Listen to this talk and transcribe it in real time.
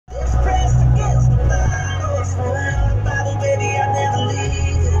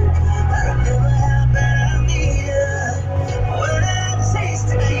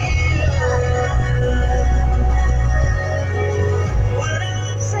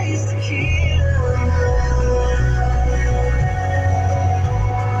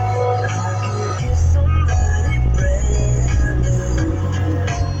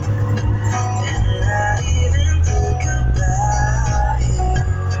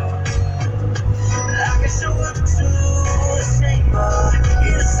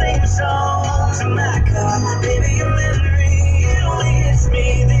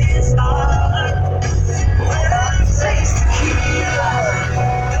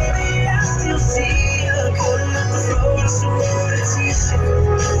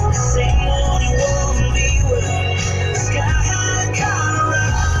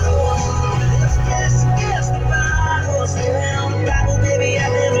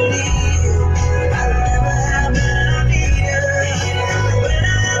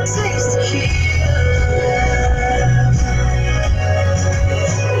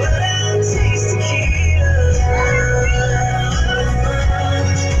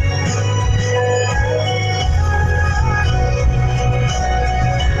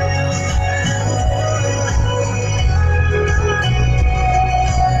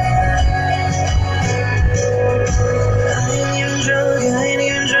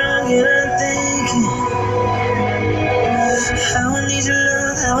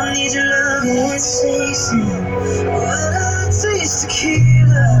chasing. When I taste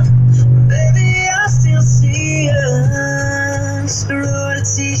tequila, baby, I still see us. I wrote a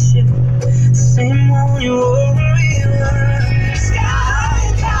t-shirt, the same one you wore when we were sky high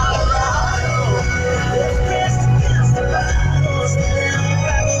in Colorado. Let's press against the bottles, and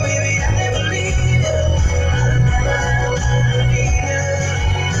unravel, baby, I never leave you. I never leave you.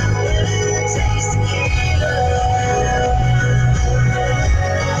 When I taste tequila,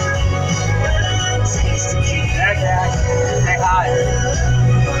 when I taste tequila. There, Jack. Say hi.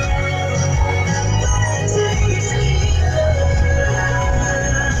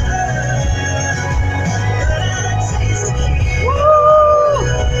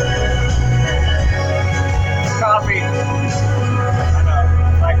 Coffee. I know.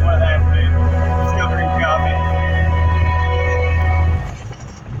 Like one of that discovering coffee.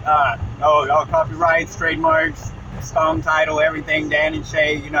 No copyrights, trademarks, song title, everything. Dan and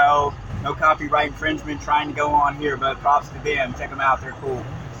Shay, you know, no copyright infringement trying to go on here, but props to them. Check them out. They're cool.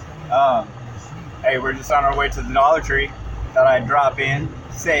 Hey, we're just on our way to the Dollar Tree. Thought I'd drop in,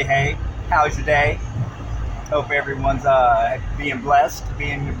 say hey, how's your day? Hope everyone's being blessed,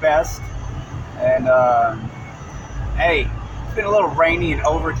 being your best. And hey, it's been a little rainy and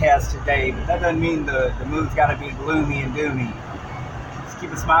overcast today, but that doesn't mean the mood's got to be gloomy and doomy. Just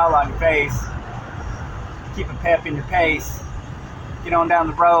keep a smile on your face, keep a pep in your pace, get on down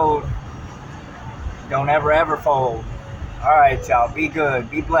the road, don't ever fold. All right, y'all, be good,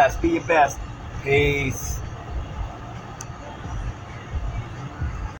 be blessed, be your best. Peace.